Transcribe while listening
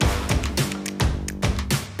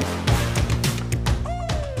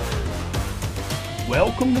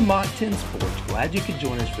Welcome to Mock 10 Sports. Glad you could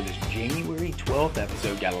join us for this January 12th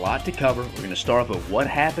episode. Got a lot to cover. We're going to start off with what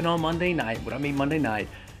happened on Monday night. What I mean Monday night,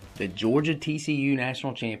 the Georgia TCU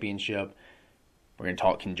National Championship. We're going to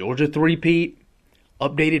talk, can Georgia three-peat?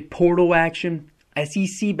 Updated portal action.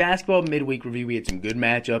 SEC basketball midweek review. We had some good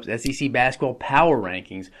matchups. SEC basketball power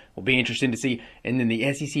rankings will be interesting to see. And then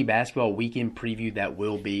the SEC basketball weekend preview that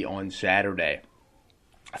will be on Saturday.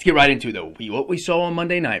 Let's get right into it, though. What we saw on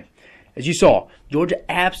Monday night. As you saw, Georgia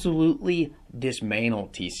absolutely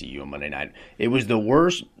dismantled TCU on Monday night. It was the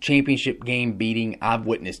worst championship game beating I've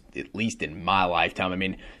witnessed, at least in my lifetime. I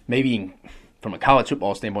mean, maybe from a college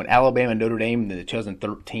football standpoint, Alabama, Notre Dame, the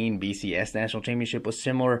 2013 BCS National Championship was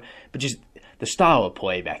similar, but just the style of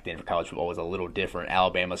play back then for college football was a little different.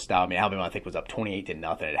 Alabama's style, I mean, Alabama, I think, was up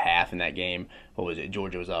 28-0 at half in that game. What was it?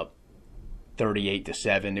 Georgia was up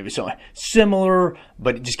 38-7. It was so similar,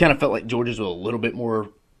 but it just kind of felt like Georgia's was a little bit more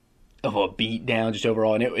of a beat down just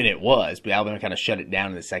overall, and it was, but Alabama kind of shut it down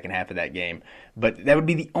in the second half of that game. But that would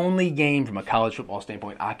be the only game from a college football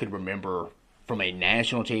standpoint I could remember from a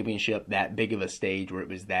national championship, that big of a stage where it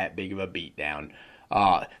was that big of a beat down.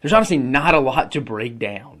 There's honestly not a lot to break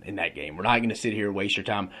down in that game. We're not going to sit here and waste your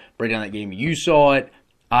time breaking down that game. You saw it,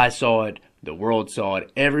 I saw it, the world saw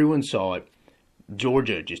it, everyone saw it.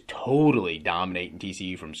 Georgia just totally dominating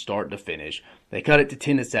TCU from start to finish. They cut it to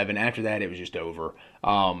 10-7. After that, it was just over.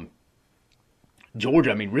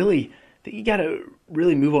 Georgia, I mean, really, I think you got to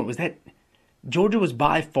really move on. Georgia was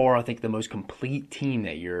by far, I think, the most complete team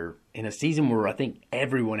that year in a season where I think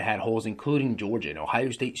everyone had holes, including Georgia. And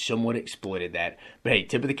Ohio State somewhat exploited that. But hey,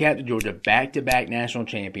 tip of the cap to Georgia, back-to-back national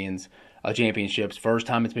championships. First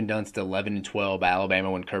time it's been done since 11-12,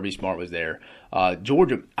 Alabama when Kirby Smart was there.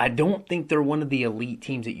 Georgia, I don't think they're one of the elite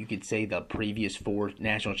teams that you could say the previous four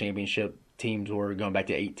national championship teams were, going back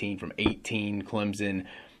to 18, from 18 Clemson,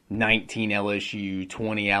 19 LSU,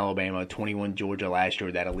 20 Alabama, 21 Georgia last year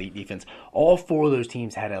with that elite defense. All four of those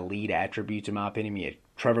teams had elite attributes, in my opinion. You had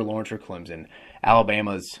Trevor Lawrence for Clemson.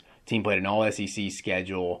 Alabama's team played an all-SEC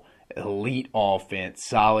schedule, elite offense,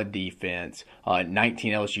 solid defense.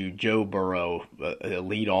 19 LSU, Joe Burrow,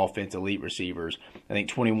 elite offense, elite receivers. I think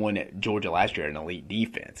 21 at Georgia last year had an elite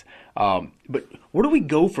defense. But where do we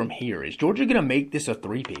go from here? Is Georgia going to make this a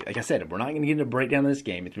three-peat? Like I said, we're not going to get into a breakdown of this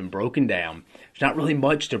game. It's been broken down. There's not really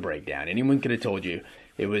much to break down. Anyone could have told you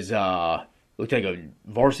it was looked like a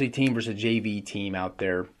varsity team versus a JV team out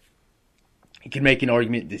there. You can make an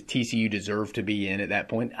argument that TCU deserved to be in at that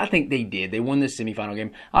point. I think they did. They won this semifinal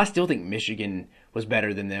game. I still think Michigan was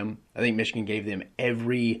better than them. I think Michigan gave them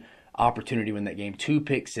every opportunity to win that game. 2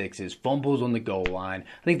 pick sixes, fumbles on the goal line.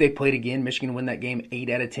 I think they played again. Michigan won that game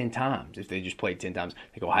 8 out of 10 times. If they just played 10 times,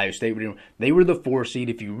 I think Ohio State would. They were the 4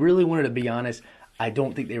 seed. If you really wanted to be honest, I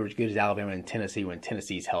don't think they were as good as Alabama and Tennessee when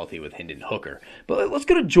Tennessee's healthy with Hendon Hooker. But let's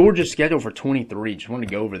go to Georgia's schedule for 23. Just want to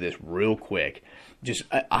go over this real quick.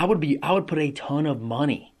 I would put a ton of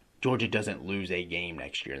money Georgia doesn't lose a game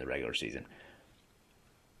next year in the regular season.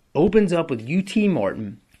 Opens up with UT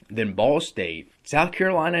Martin, then Ball State, South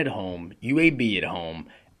Carolina at home, UAB at home,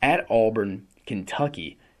 at Auburn,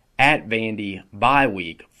 Kentucky, at Vandy, bye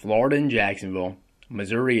week, Florida and Jacksonville,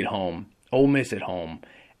 Missouri at home, Ole Miss at home,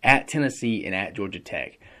 at Tennessee, and at Georgia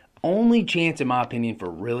Tech. Only chance, in my opinion,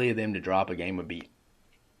 for really them to drop a game would be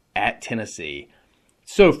at Tennessee.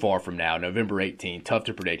 So far from now, November 18th, tough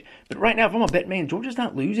to predict. But right now, if I'm a bet man, Georgia's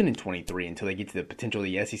not losing in 23 until they get to the potential of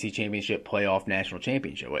the SEC championship, playoff, national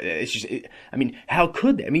championship. It's just, how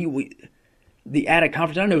could they? The added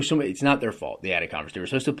conference, I know it's not their fault, the added conference. They were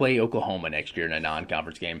supposed to play Oklahoma next year in a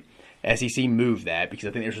non-conference game. SEC moved that because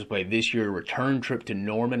I think they're supposed to play this year, a return trip to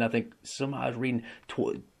Norman. I think I was reading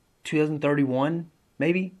 2031,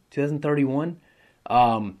 maybe 2031.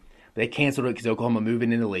 They canceled it because Oklahoma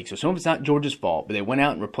moving in the league. So some of it's not Georgia's fault, but they went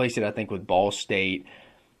out and replaced it, I think, with Ball State.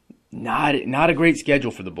 Not a great schedule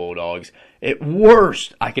for the Bulldogs. At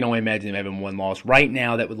worst, I can only imagine them having one loss. Right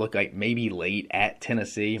now, that would look like maybe late at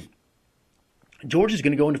Tennessee. Georgia's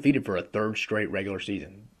going to go undefeated for a third straight regular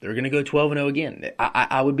season. They're going to go 12-0 again.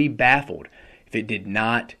 I would be baffled if it did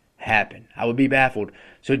not happen. I would be baffled.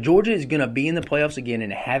 So Georgia is going to be in the playoffs again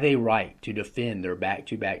and have a right to defend their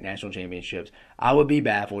back-to-back national championships. I would be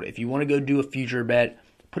baffled. If you want to go do a future bet,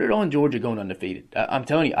 put it on Georgia going undefeated. I'm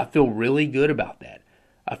telling you, I feel really good about that.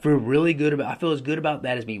 I feel as good about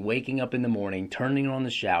that as me waking up in the morning, turning on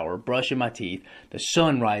the shower, brushing my teeth, the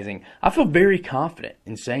sun rising. I feel very confident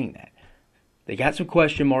in saying that. They got some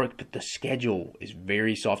question marks, but the schedule is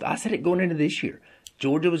very soft. I said it going into this year.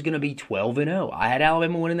 Georgia was going to be 12-0. I had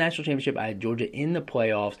Alabama winning the national championship. I had Georgia in the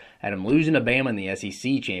playoffs. I had them losing to Bama in the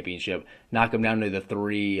SEC championship, knock them down to the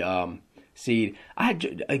 3 seed. I had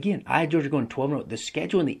Georgia going 12-0. The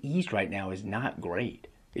schedule in the East right now is not great.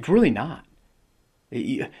 It's really not.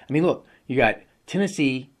 I mean, look, you got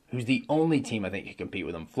Tennessee, who's the only team I think can compete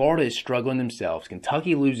with them. Florida is struggling themselves.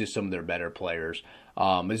 Kentucky loses some of their better players.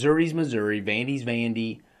 Missouri's Missouri. Vandy's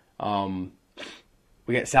Vandy.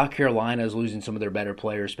 We got South Carolina's losing some of their better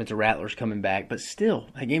players. Spencer Rattler's coming back. But still,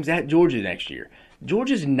 that game's at Georgia next year.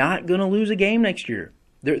 Georgia's not going to lose a game next year.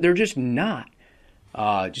 They're just not.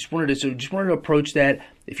 Just wanted to approach that.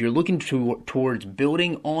 If you're looking towards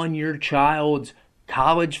building on your child's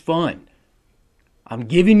college fund, I'm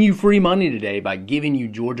giving you free money today by giving you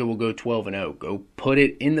Georgia will go 12-0. Go put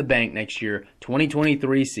it in the bank next year,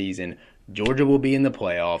 2023 season. Georgia will be in the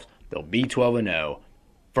playoffs. They'll be 12-0.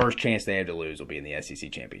 First chance they have to lose will be in the SEC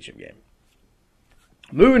championship game.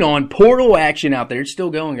 Moving on, portal action out there. It's still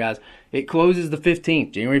going, guys. It closes the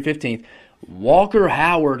 15th, January 15th. Walker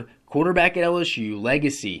Howard, quarterback at LSU,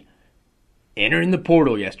 legacy, entering the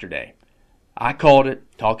portal yesterday. I called it,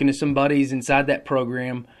 talking to some buddies inside that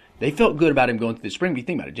program. They felt good about him going through the spring. But you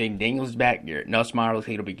think about it, Jaden Daniels is back. Garrett Nussmeier, looks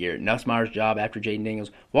like it'll be Garrett Nussmeier's job after Jaden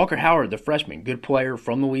Daniels. Walker Howard, the freshman, good player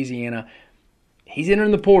from Louisiana. He's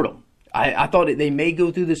entering the portal. I thought they may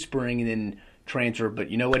go through the spring and then transfer,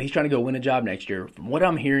 but you know what? He's trying to go win a job next year. From what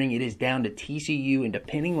I'm hearing, it is down to TCU, and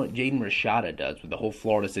depending what Jaden Rashada does with the whole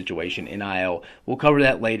Florida situation, NIL, we'll cover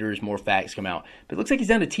that later as more facts come out. But it looks like he's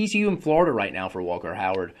down to TCU and Florida right now for Walker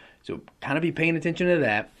Howard, so kind of be paying attention to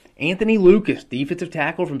that. Anthony Lucas, defensive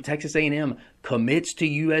tackle from Texas A&M, commits to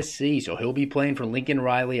USC, so he'll be playing for Lincoln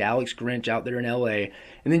Riley, Alex Grinch out there in L.A.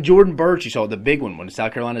 And then Jordan Burch, you saw the big one of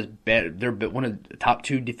South Carolina's they're one of the top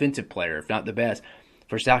two defensive player, if not the best,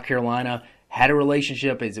 for South Carolina. Had a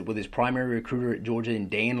relationship with his primary recruiter at Georgia, and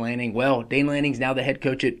Dan Lanning. Well, Dan Lanning's now the head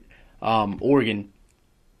coach at Oregon.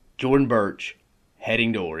 Jordan Burch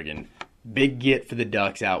heading to Oregon. Big get for the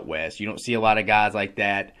Ducks out west. You don't see a lot of guys like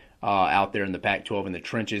that out there in the Pac-12 in the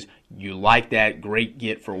trenches. You like that. Great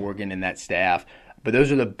get for Oregon and that staff. But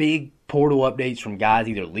those are the big portal updates from guys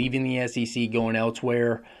either leaving the SEC, going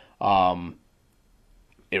elsewhere.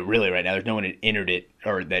 It really right now, there's no one that entered it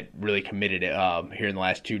or that really committed it here in the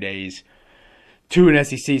last 2 days to an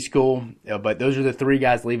SEC school. But those are the three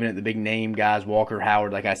guys leaving it, the big name guys. Walker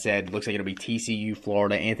Howard, like I said, looks like it'll be TCU,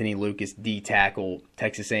 Florida. Anthony Lucas, D-tackle,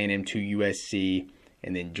 Texas A&M to USC.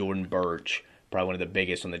 And then Jordan Burch, probably one of the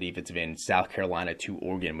biggest on the defensive end, South Carolina to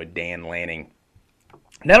Oregon with Dan Lanning.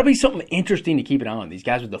 That'll be something interesting to keep an eye on. These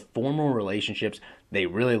guys with the formal relationships, they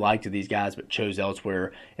really liked these guys but chose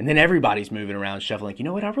elsewhere. And then everybody's moving around, shuffling. You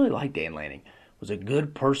know what? I really like Dan Lanning. Was a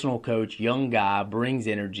good personal coach, young guy, brings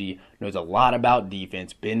energy, knows a lot about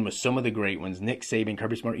defense, been with some of the great ones, Nick Saban,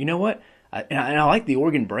 Kirby Smart. You know what? I like the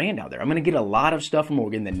Oregon brand out there. I'm going to get a lot of stuff from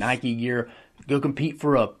Oregon, the Nike gear, go compete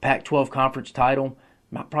for a Pac-12 conference title.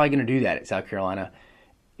 I'm not probably going to do that at South Carolina.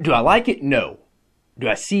 Do I like it? No. Do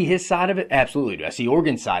I see his side of it? Absolutely. Do I see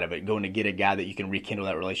Oregon's side of it, going to get a guy that you can rekindle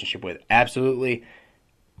that relationship with? Absolutely.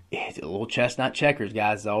 It's a little chestnut checkers,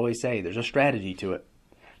 guys, as I always say. There's a strategy to it.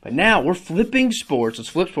 But now we're flipping sports. Let's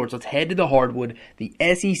flip sports. Let's head to the hardwood. The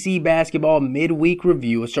SEC basketball midweek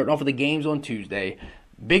review. Let's start off with the games on Tuesday.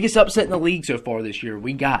 Biggest upset in the league so far this year.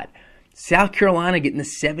 We got South Carolina getting the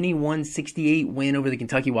 71-68 win over the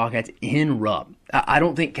Kentucky Wildcats in Rupp. I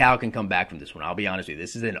don't think Cal can come back from this one. I'll be honest with you.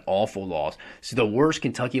 This is an awful loss. This is the worst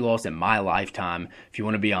Kentucky loss in my lifetime, if you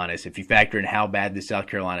want to be honest, if you factor in how bad the South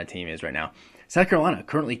Carolina team is right now. South Carolina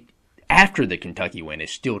currently, after the Kentucky win,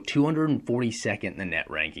 is still 242nd in the net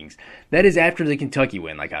rankings. That is after the Kentucky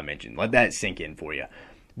win, like I mentioned. Let that sink in for you.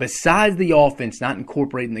 Besides the offense not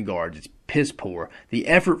incorporating the guards, it's piss poor. The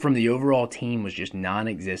effort from the overall team was just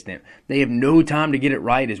non-existent. They have no time to get it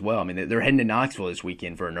right as well. I mean, they're heading to Knoxville this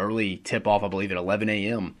weekend for an early tip-off, I believe, at 11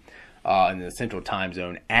 a.m. In the Central Time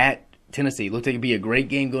Zone at Tennessee. Looks like it'd be a great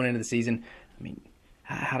game going into the season. I mean,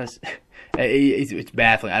 how does it's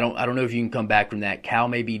baffling. I don't know if you can come back from that. Cal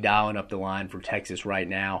may be dialing up the line for Texas right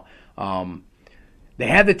now. They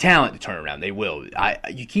have the talent to turn around. They will.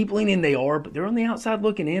 You keep leaning they are, but they're on the outside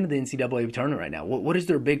looking into the NCAA tournament right now. What is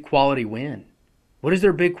their big quality win? What is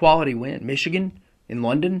their big quality win? Michigan? In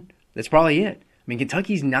London? That's probably it. I mean,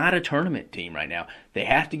 Kentucky's not a tournament team right now. They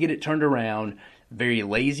have to get it turned around. Very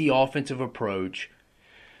lazy offensive approach.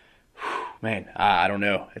 Man, I don't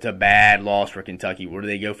know. It's a bad loss for Kentucky. Where do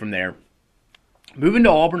they go from there? Moving to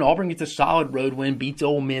Auburn. Auburn gets a solid road win. Beats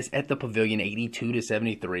Ole Miss at the Pavilion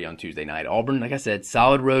 82-73 on Tuesday night. Auburn, like I said,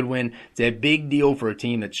 solid road win. It's a big deal for a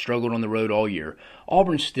team that struggled on the road all year.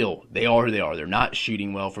 Auburn still, they are who they are. They're not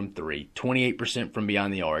shooting well from three. 28% from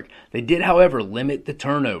beyond the arc. They did, however, limit the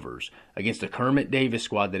turnovers against the Kermit Davis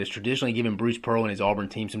squad that has traditionally given Bruce Pearl and his Auburn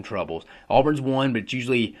team some troubles. Auburn's won, but it's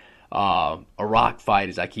usually a rock fight,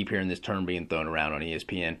 as I keep hearing this term being thrown around on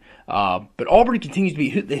ESPN. But Auburn continues to be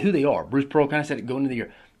who they are. Bruce Pearl kind of said it going into the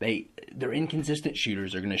year. They're inconsistent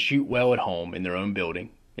shooters. They're going to shoot well at home in their own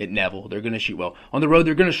building. At Neville, they're going to shoot well. On the road,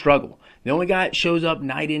 they're going to struggle. The only guy that shows up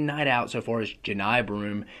night in, night out so far is Janai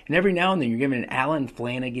Broome. And every now and then, you're giving an Alan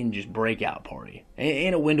Flanagan just breakout party.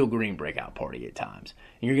 And a Wendell Green breakout party at times.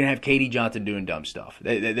 And you're going to have Katie Johnson doing dumb stuff.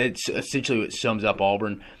 That's essentially what sums up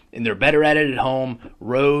Auburn. And they're better at it at home.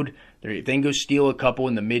 Road, if they can go steal a couple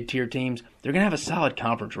in the mid-tier teams, they're going to have a solid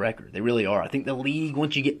conference record. They really are. I think the league,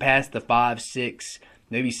 once you get past the 5, 6,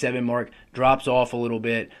 maybe 7 mark, drops off a little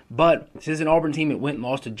bit. But this is an Auburn team that went and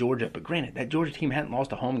lost to Georgia. But granted, that Georgia team hadn't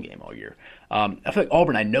lost a home game all year. I feel like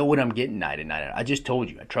Auburn, I know what I'm getting night in, night out. I just told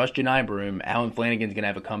you. I trust Janai Broome. Alan Flanagan's going to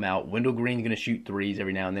have a come out. Wendell Green's going to shoot threes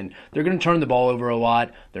every now and then. They're going to turn the ball over a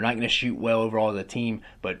lot. They're not going to shoot well overall as a team.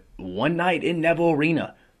 But one night in Neville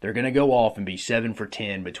Arena, they're going to go off and be 7 for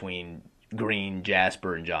 10 between Green,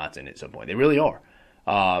 Jasper, and Johnson at some point. They really are.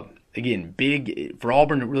 Again, big for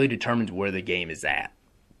Auburn, it really determines where the game is at.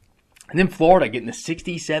 And then Florida getting the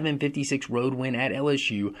 67-56 road win at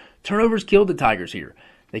LSU. Turnovers killed the Tigers here.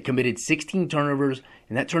 They committed 16 turnovers,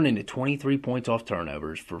 and that turned into 23 points off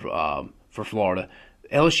turnovers for Florida.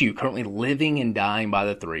 LSU currently living and dying by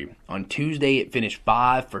the three. On Tuesday, it finished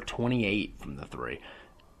 5 for 28 from the three.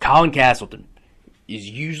 Colin Castleton is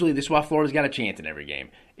usually, this is why Florida's got a chance in every game,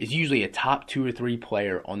 is usually a top 2 or 3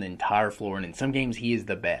 player on the entire floor, and in some games he is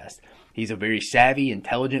the best. He's a very savvy,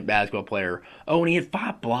 intelligent basketball player. Oh, and he had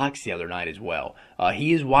 5 blocks the other night as well.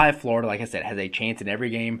 He is why Florida, like I said, has a chance in every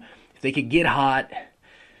game. If they could get hot,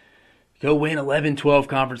 go win 11, 12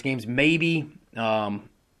 conference games, maybe. But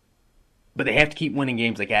they have to keep winning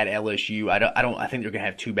games like at LSU. I think they're going to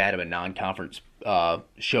have too bad of a non-conference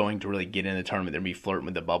showing to really get in the tournament. They're going to be flirting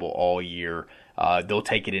with the bubble all year. They'll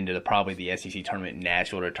take it into probably the SEC tournament in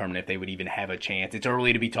Nashville to determine if they would even have a chance. It's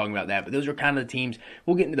early to be talking about that, but those are kind of the teams.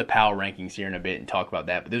 We'll get into the power rankings here in a bit and talk about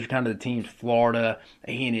that, but those are kind of the teams: Florida,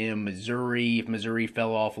 A&M, Missouri. If Missouri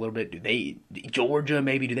fell off a little bit, Georgia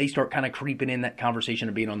maybe, do they start kind of creeping in that conversation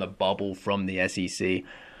of being on the bubble from the SEC?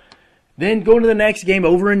 Then going to the next game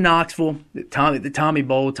over in Knoxville, the Tommy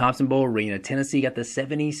Bowl, Thompson Bowl Arena. Tennessee got the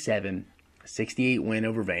 77-68 win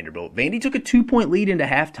over Vanderbilt. Vandy took a 2-point lead into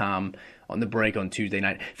halftime on the break on Tuesday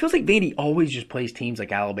night. It feels like Vandy always just plays teams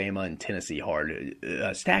like Alabama and Tennessee hard.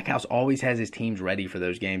 Stackhouse always has his teams ready for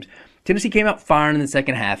those games. Tennessee came out firing in the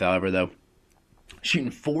second half, however, though,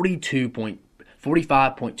 shooting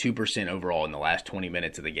 45.2% overall in the last 20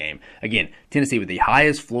 minutes of the game. Again, Tennessee with the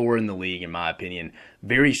highest floor in the league, in my opinion.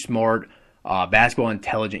 Very smart, basketball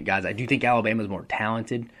intelligent guys. I do think Alabama's more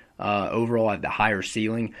talented overall at the higher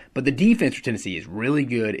ceiling. But the defense for Tennessee is really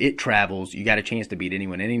good. It travels. You got a chance to beat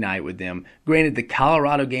anyone any night with them. Granted, the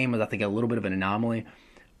Colorado game was, I think, a little bit of an anomaly,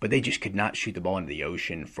 but they just could not shoot the ball into the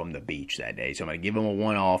ocean from the beach that day. So I'm going to give them a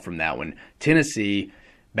 1-off from that one. Tennessee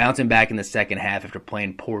bouncing back in the second half after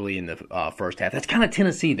playing poorly in the first half. That's kind of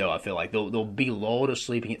Tennessee, though, I feel like. They'll be lulled to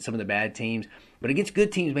sleep against some of the bad teams. But against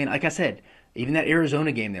good teams, man, like I said, even that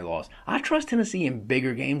Arizona game they lost, I trust Tennessee in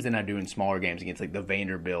bigger games than I do in smaller games against like the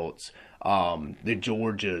Vanderbilts, the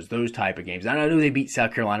Georgias, those type of games. I know they beat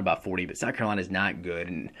South Carolina by 40, but South Carolina's not good.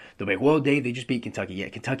 And they'll be like, well, Dave, they just beat Kentucky. Yeah,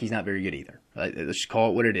 Kentucky's not very good either. Let's just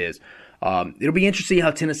call it what it is. It'll be interesting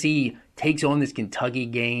how Tennessee takes on this Kentucky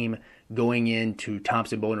game going into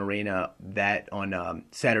Thompson Bowl Arena that on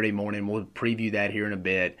Saturday morning. We'll preview that here in a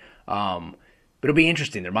bit. But it'll be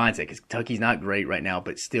interesting, their mindset, because Kentucky's not great right now,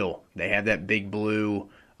 but still, they have that big blue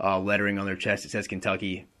lettering on their chest that says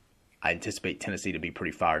Kentucky. I anticipate Tennessee to be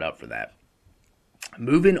pretty fired up for that.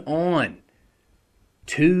 Moving on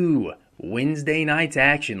to Wednesday night's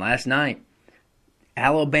action last night.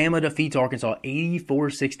 Alabama defeats Arkansas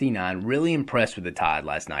 84-69. Really impressed with the Tide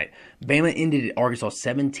last night. Bama ended Arkansas'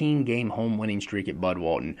 17-game home winning streak at Bud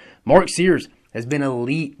Walton. Mark Sears has been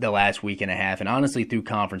elite the last week and a half, and honestly through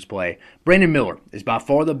conference play. Brandon Miller is by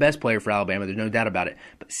far the best player for Alabama. There's no doubt about it.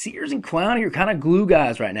 But Sears and Clowney are kind of glue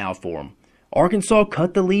guys right now for him. Arkansas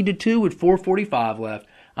cut the lead to 2 with 4:45 left.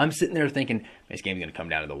 I'm sitting there thinking, this game's going to come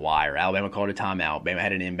down to the wire. Alabama called a timeout. Bama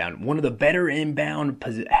had an inbound. One of the better inbound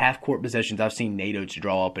half-court possessions I've seen Nate Oates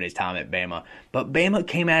draw up in his time at Bama. But Bama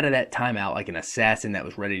came out of that timeout like an assassin that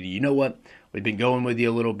was ready to, you know what? We've been going with you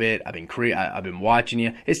a little bit. I've been watching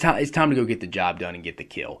you. It's time to go get the job done and get the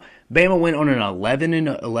kill. Bama went on an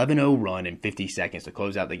 11-0 run in 50 seconds to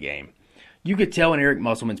close out the game. You could tell in Eric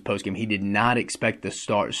Musselman's postgame he did not expect the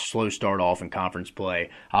slow start off in conference play.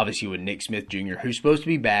 Obviously with Nick Smith Jr., who's supposed to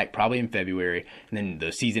be back probably in February, and then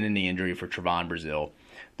the season-ending injury for Trevon Brazile.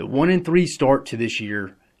 The 1-3 start to this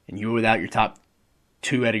year, and you were without your top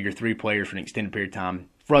 2 out of your 3 players for an extended period of time.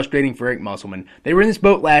 frustrating for Eric Musselman. They were in this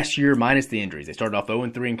boat last year minus the injuries. They started off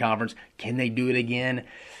 0-3 in conference. Can they do it again?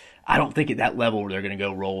 I don't think at that level they're going to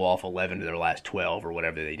go roll off 11 to their last 12 or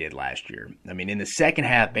whatever they did last year. I mean, in the second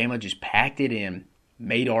half, Bama just packed it in,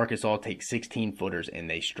 made Arkansas take 16-footers, and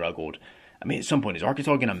they struggled. I mean, at some point, is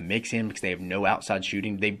Arkansas going to mix in because they have no outside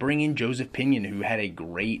shooting? They bring in Joseph Pinion, who had a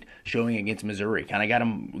great showing against Missouri. Kind of got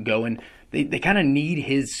him going. They kind of need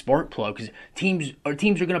his spark plug because teams are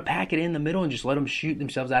going to pack it in the middle and just let them shoot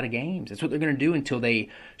themselves out of games. That's what they're going to do until they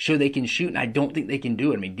show they can shoot, and I don't think they can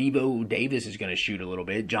do it. I mean, Devo Davis is going to shoot a little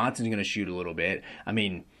bit. Johnson's going to shoot a little bit. I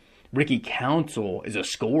mean, Ricky Council is a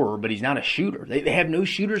scorer, but he's not a shooter. They have no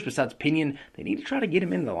shooters besides Pinion. They need to try to get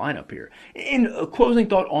him in the lineup here. And a closing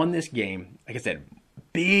thought on this game, like I said,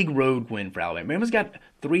 big road win for Alabama. Alabama's got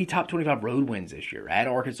 3 top 25 road wins this year. At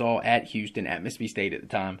Arkansas, at Houston, at Mississippi State at the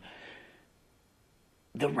time.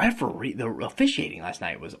 The officiating last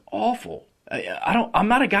night was awful. I'm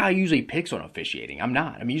not a guy who usually picks on officiating.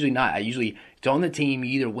 I'm usually not. It's on the team.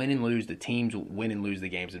 You either win and lose. The teams win and lose the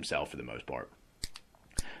games themselves for the most part.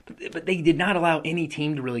 But they did not allow any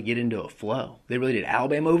team to really get into a flow. They really did.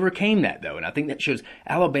 Alabama overcame that, though, and I think that shows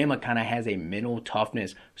Alabama kind of has a mental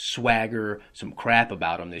toughness, swagger, some crap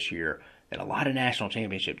about them this year that a lot of national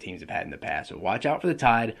championship teams have had in the past. So watch out for the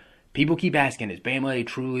Tide. People keep asking, is Bama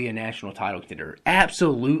truly a national title contender?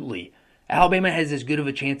 Absolutely. Alabama has as good of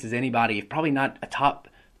a chance as anybody, if probably not a top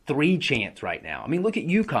 3 chance right now. I mean, look at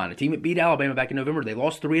UConn, a team that beat Alabama back in November. They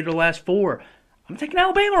lost 3 of their last 4. I'm taking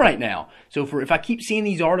Alabama right now. So if I keep seeing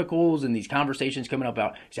these articles and these conversations coming up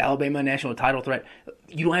about, is Alabama a national title threat?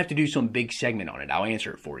 You don't have to do some big segment on it. I'll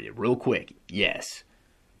answer it for you real quick. Yes.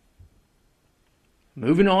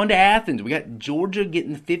 Moving on to Athens, we got Georgia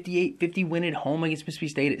getting the 58-50 win at home against Mississippi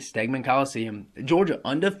State at Stegman Coliseum. Georgia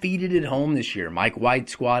undefeated at home this year. Mike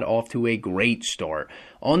White's squad off to a great start.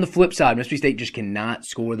 On the flip side, Mississippi State just cannot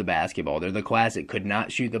score the basketball. They're the class that could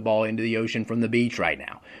not shoot the ball into the ocean from the beach right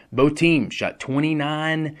now. Both teams shot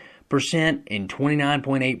 29% and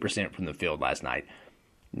 29.8% from the field last night.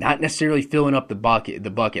 Not necessarily filling up the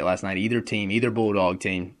bucket last night, either team, either Bulldog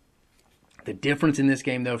team. The difference in this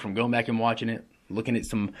game, though, from going back and watching it, looking at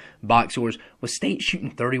some box scores, was State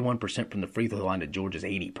shooting 31% from the free throw line to Georgia's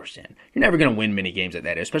 80%. You're never going to win many games like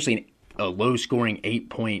that, especially in a low-scoring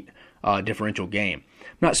 8-point differential game.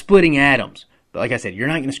 I'm not splitting atoms, but like I said, you're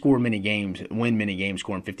not going to win many games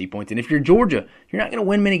scoring 50 points. And if you're Georgia, you're not going to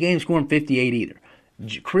win many games scoring 58 either.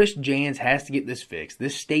 Chris Jans has to get this fixed.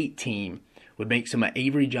 This State team would make some of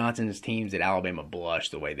Avery Johnson's teams at Alabama blush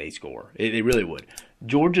the way they score. They really would.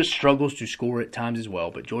 Georgia struggles to score at times as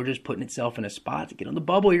well, but Georgia's putting itself in a spot to get on the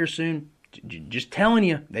bubble here soon. Just telling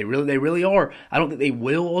you, they really are. I don't think they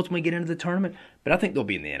will ultimately get into the tournament, but I think they'll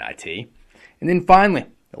be in the NIT. And then finally,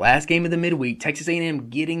 the last game of the midweek, Texas A&M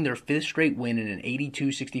getting their 5th straight win in an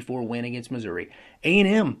 82-64 win against Missouri.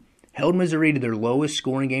 A&M held Missouri to their lowest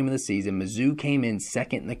scoring game of the season. Mizzou came in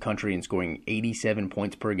second in the country in scoring 87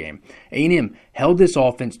 points per game. A&M held this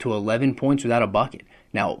offense to 11 points without a bucket.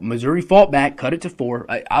 Now, Missouri fought back, cut it to 4.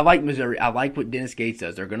 I like Missouri. I like what Dennis Gates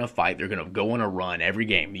does. They're going to fight. They're going to go on a run every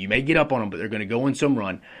game. You may get up on them, but they're going to go on some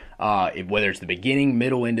run, whether it's the beginning,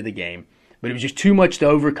 middle, end of the game. But it was just too much to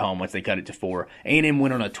overcome once they cut it to 4. A&M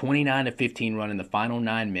went on a 29-15 run in the final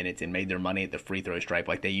 9 minutes and made their money at the free throw stripe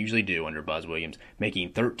like they usually do under Buzz Williams,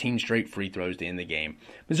 making 13 straight free throws to end the game.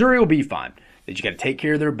 Missouri will be fine. They just got to take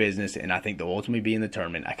care of their business, and I think they'll ultimately be in the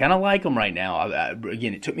tournament. I kind of like them right now.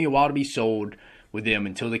 Again, it took me a while to be sold with them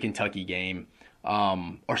until the Kentucky game,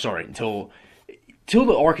 until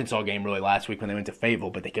the Arkansas game really last week when they went to Fayetteville,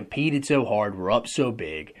 but they competed so hard, were up so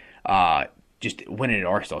big. Just winning at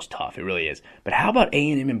Arkansas is tough. It really is. But how about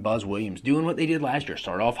A&M and Buzz Williams doing what they did last year?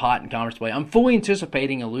 Start off hot in conference play. I'm fully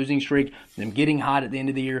anticipating a losing streak, them getting hot at the end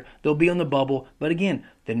of the year. They'll be on the bubble. But again,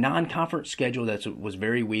 the non-conference schedule was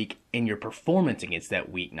very weak, and your performance against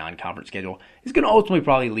that weak non-conference schedule is going to ultimately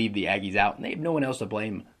probably leave the Aggies out, and they have no one else to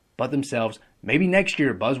blame but themselves. Maybe next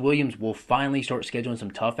year, Buzz Williams will finally start scheduling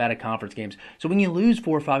some tough out-of-conference games. So when you lose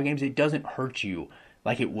 4 or 5 games, it doesn't hurt you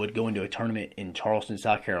like it would go into a tournament in Charleston,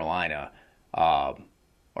 South Carolina, or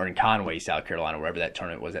in Conway, South Carolina, wherever that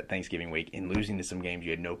tournament was at Thanksgiving week, and losing to some games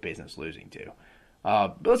you had no business losing to.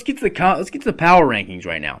 But let's get to the power rankings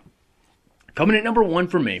right now. Coming at number 1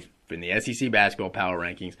 for me in the SEC basketball power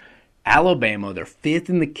rankings, Alabama. They're 5th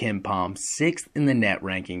in the KenPom, 6th in the net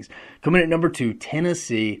rankings. Coming at number 2,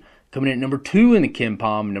 Tennessee. coming in at number 2 in the Ken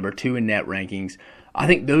Palm, number 2 in net rankings. I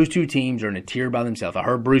think those two teams are in a tier by themselves. I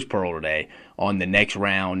heard Bruce Pearl today on the next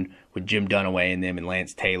round with Jim Dunaway and them and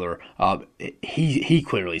Lance Taylor. He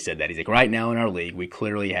clearly said that. He's like, right now in our league, we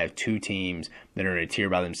clearly have two teams that are in a tier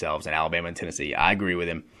by themselves in Alabama and Tennessee. I agree with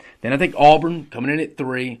him. Then I think Auburn coming in at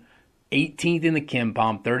 3, 18th in the Ken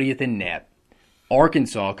Palm, 30th in net.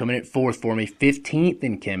 Arkansas coming at 4th for me, 15th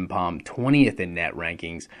in Ken Palm, 20th in net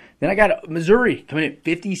rankings. Then I got Missouri coming at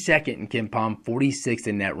 52nd in Ken Palm, 46th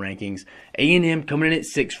in net rankings. A&M coming in at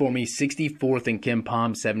 6 for me, 64th in Ken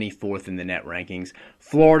Palm, 74th in the net rankings.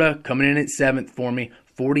 Florida coming in at 7th for me,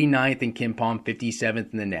 49th in Ken Palm,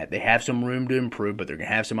 57th in the net. They have some room to improve, but they're going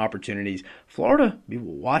to have some opportunities. Florida, be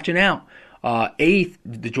watching out. 8th,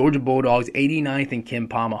 the Georgia Bulldogs, 89th in Ken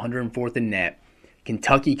Palm, 104th in net.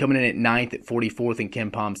 Kentucky coming in at 9th at 44th in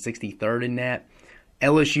Ken Palm, 63rd in net.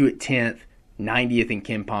 LSU at 10th, 90th in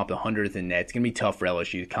Ken Palm, 100th in net. It's going to be tough for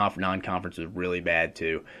LSU. The non-conference was really bad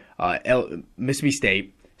too. Mississippi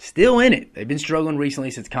State, still in it. They've been struggling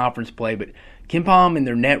recently since conference play, but Ken Palm and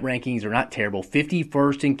their net rankings are not terrible.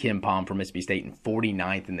 51st in Ken Palm for Mississippi State and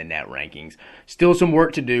 49th in the net rankings. Still some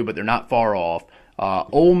work to do, but they're not far off.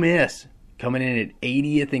 Ole Miss coming in at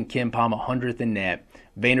 80th in Ken Palm, 100th in net.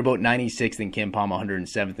 Vanderbilt 96th in Ken Palm,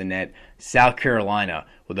 107th in net. South Carolina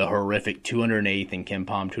with a horrific 208th in Ken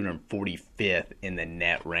Palm, 245th in the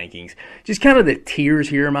net rankings. Just kind of the tiers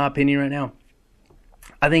here, in my opinion, right now.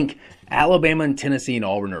 I think Alabama and Tennessee and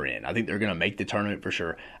Auburn are in. I think they're going to make the tournament for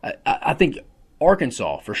sure. I think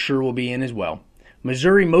Arkansas for sure will be in as well.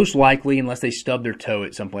 Missouri most likely, unless they stub their toe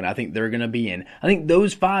at some point, I think they're going to be in. I think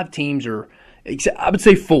those 5 teams are, I would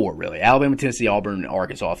say 4 really. Alabama, Tennessee, Auburn, and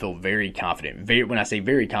Arkansas. I feel very confident. When I say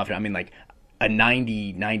very confident, I mean like a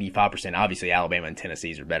 90, 95%. Obviously, Alabama and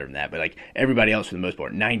Tennessee's are better than that, but like everybody else for the most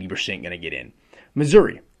part, 90% going to get in.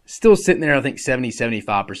 Missouri, still sitting there, I think 70,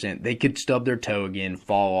 75%. They could stub their toe again,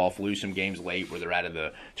 fall off, lose some games late where they're out of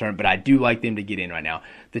the tournament, but I do like them to get in right now.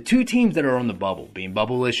 The 2 teams that are on the bubble, being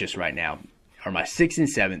bubblelicious right now, are my 6th and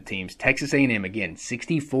 7th teams. Texas A&M, again,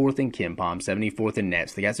 64th in Ken Palm, 74th in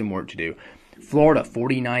net, so they got some work to do. Florida,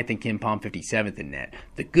 49th in Ken Palm, 57th in net.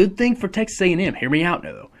 The good thing for Texas A&M, hear me out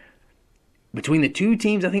now, though. Between the 2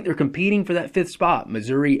 teams, I think they're competing for that 5th spot,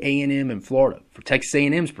 Missouri, A&M, and Florida. For Texas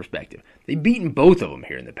A&M's perspective, they've beaten both of them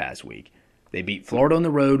here in the past week. They beat Florida on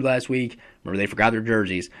the road last week. Remember, they forgot their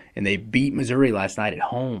jerseys. And they beat Missouri last night at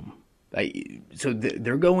home. So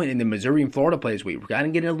they're going in the Missouri and Florida play this week. We're kind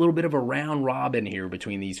of getting a little bit of a round robin here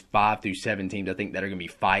between these 5 through 7 teams, I think, that are going to be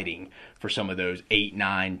fighting for some of those 8,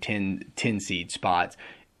 9, 10 seed spots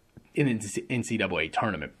in the NCAA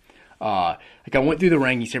tournament. Like I went through the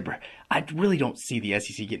rankings here, I really don't see the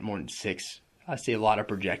SEC getting more than 6. I see a lot of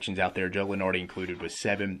projections out there, Joe Lenardi included, with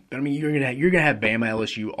 7. But I mean, you're gonna have Bama,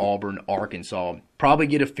 LSU, Auburn, Arkansas, probably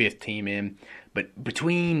get a 5th team in. But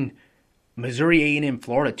between Missouri, A&M,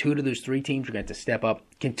 Florida, 2 of those 3 teams are going to have to step up.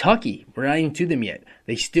 Kentucky, we're not even to them yet.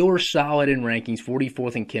 They still are solid in rankings,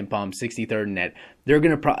 44th in Ken Palm, 63rd in net. They're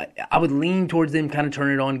going to I would lean towards them kind of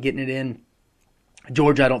turning it on, getting it in.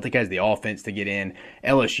 Georgia, I don't think has the offense to get in.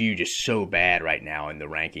 LSU just so bad right now in the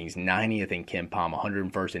rankings, 90th in Ken Palm,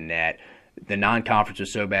 101st in net. The non-conference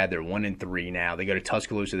is so bad, they're 1-3 now. They go to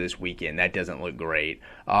Tuscaloosa this weekend. That doesn't look great.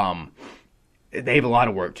 They have a lot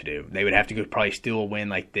of work to do. They would have to go probably steal a win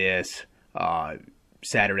like this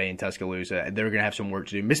Saturday in Tuscaloosa. They're going to have some work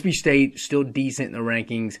to do. Mississippi State, still decent in the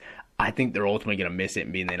rankings. I think they're ultimately going to miss it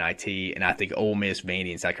and be in the NIT. And I think Ole Miss,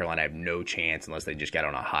 Vandy, and South Carolina have no chance unless they just got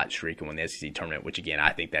on a hot streak and win the SEC tournament, which, again,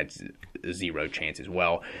 I think that's a 0 chance as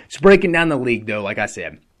well. So breaking down the league, though, like I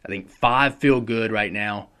said, I think 5 feel good right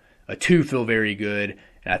now. 2 feel very good.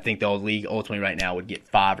 And I think the league ultimately right now would get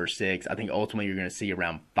 5 or 6. I think ultimately you're going to see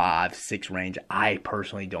around 5, 6 range. I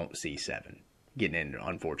personally don't see 7 getting in,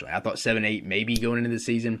 unfortunately. I thought 7, 8 maybe going into the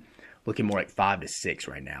season. Looking more like 5 to 6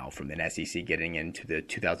 right now from an SEC getting into the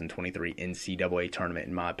 2023 NCAA tournament,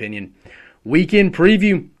 in my opinion. Weekend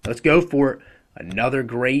preview. Let's go for it. Another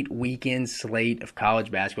great weekend slate of college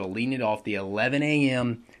basketball. Leading it off the 11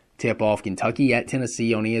 a.m. tip-off. Kentucky at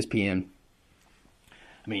Tennessee on ESPN.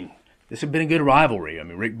 I mean, this has been a good rivalry. I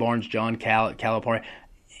mean, Rick Barnes, John Calipari.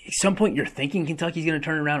 At some point, you're thinking Kentucky's going to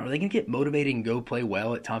turn around. Are they going to get motivated and go play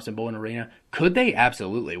well at Thompson-Boling Arena? Could they?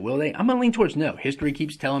 Absolutely. Will they? I'm going to lean towards no. History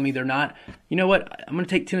keeps telling me they're not. You know what? I'm going to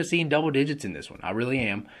take Tennessee in double digits in this one. I really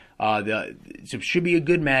am. It should be a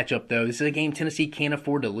good matchup, though. This is a game Tennessee can't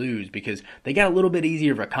afford to lose because they got a little bit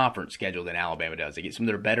easier of a conference schedule than Alabama does. They get some of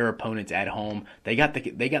their better opponents at home. They got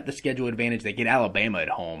the schedule advantage. They get Alabama at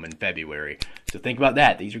home in February. So think about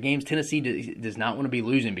that. These are games Tennessee does not want to be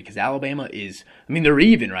losing because Alabama is, I mean, they're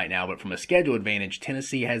even right now, but from a schedule advantage,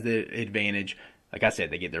 Tennessee has the advantage. Like I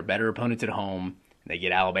said, they get their better opponents at home, and they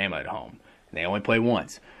get Alabama at home. And they only play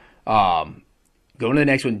once. Going to the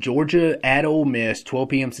next one, Georgia at Ole Miss, 12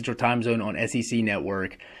 p.m. Central Time Zone on SEC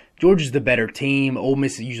Network. Georgia's the better team. Ole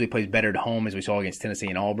Miss usually plays better at home, as we saw against Tennessee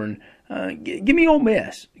and Auburn. Give me Ole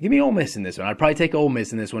Miss. Give me Ole Miss in this one. I'd probably take Ole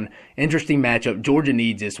Miss in this one. Interesting matchup. Georgia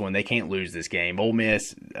needs this one. They can't lose this game. Ole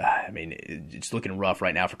Miss, it's looking rough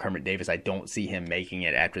right now for Kermit Davis. I don't see him making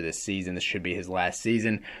it after this season. This should be his last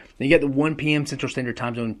season. Then you got the 1 p.m. Central Standard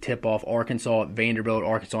Time Zone tip-off. Arkansas at Vanderbilt.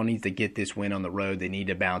 Arkansas needs to get this win on the road. They need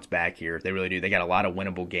to bounce back here. They really do. They got a lot of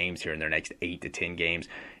winnable games here in their next 8 to 10 games.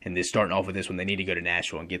 And this starting off with this one, they need to go to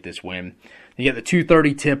Nashville and get this win. You got the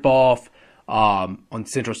 2:30 tip-off. On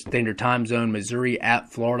Central Standard Time Zone, Missouri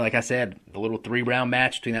at Florida. Like I said, the little 3-round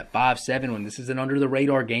match between that 5-7 one. This is an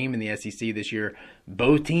under-the-radar game in the SEC this year.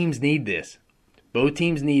 Both teams need this. Both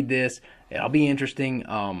teams need this. It'll be interesting.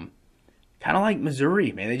 Kind of like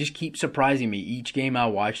Missouri, man. They just keep surprising me each game I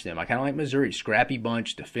watch them. I kind of like Missouri. Scrappy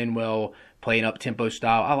bunch, defend well, playing up-tempo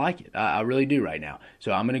style. I like it. I really do right now.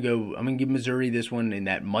 So I'm going to give Missouri this one in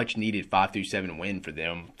that much-needed 5-7 win for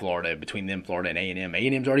them, Florida, between them, Florida, and A&M.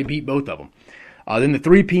 A&M's already beat both of them. Then the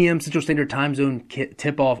 3 p.m. Central Standard Time Zone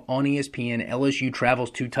tip-off on ESPN. LSU travels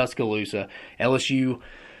to Tuscaloosa. LSU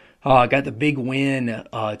got the big win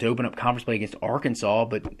to open up conference play against Arkansas,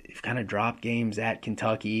 but they've kind of dropped games at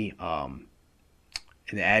Kentucky,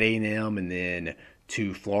 and at A&M, and then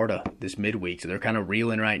to Florida this midweek. So they're kind of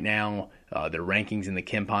reeling right now. Their rankings in the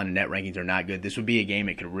KenPom and net rankings are not good. This would be a game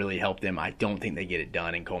that could really help them. I don't think they get it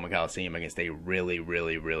done in Coleman Coliseum against a really,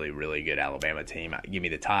 really, really, really good Alabama team. Give me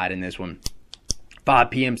the Tide in this one.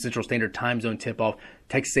 5 p.m. Central Standard Time Zone tip-off.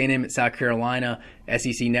 Texas A&M at South Carolina,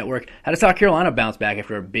 SEC Network. How does South Carolina bounce back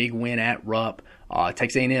after a big win at Rupp?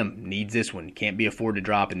 Texas A&M needs this one. Can't be afford to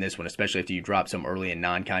drop in this one, especially if you drop some early in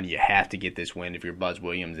non-con. You have to get this win if you're Buzz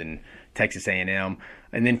Williams and Texas A&M.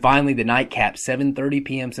 And then finally, the nightcap, 7:30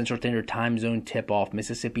 p.m. Central Standard Time Zone tip-off.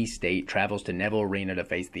 Mississippi State travels to Neville Arena to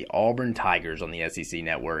face the Auburn Tigers on the SEC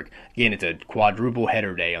Network. Again, it's a quadruple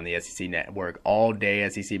header day on the SEC Network. All day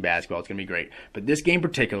SEC basketball. It's going to be great. But this game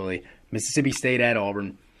particularly, Mississippi State at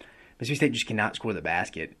Auburn. Mississippi State just cannot score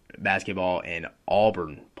the basketball, and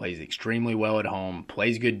Auburn plays extremely well at home,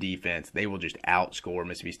 plays good defense. They will just outscore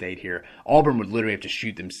Mississippi State here. Auburn would literally have to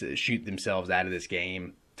shoot themselves out of this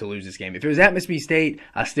game to lose this game. If it was at Mississippi State,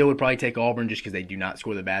 I still would probably take Auburn just because they do not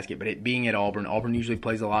score the basket. But it being at Auburn, Auburn usually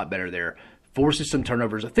plays a lot better there, forces some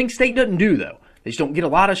turnovers. I think State doesn't do, though. They just don't get a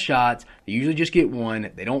lot of shots. They usually just get one.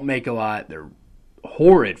 They don't make a lot. They're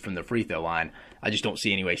horrid from the free throw line. I just don't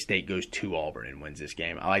see any way State goes to Auburn and wins this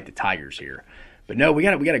game. I like the Tigers here. But no, we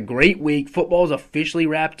got a great week. Football's officially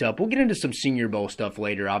wrapped up. We'll get into some Senior Bowl stuff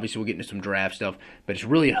later. Obviously, we'll get into some draft stuff. But it's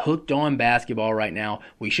really hooked on basketball right now.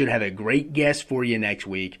 We should have a great guest for you next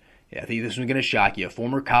week. I think this one's going to shock you. A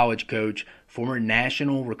former college coach, former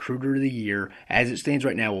National Recruiter of the Year. As it stands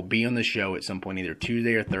right now, will be on the show at some point, either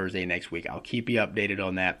Tuesday or Thursday next week. I'll keep you updated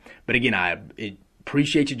on that. But again, I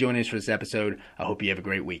appreciate you joining us for this episode. I hope you have a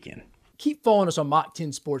great weekend. Keep following us on Mock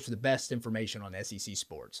 10 Sports for the best information on SEC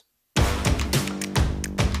sports.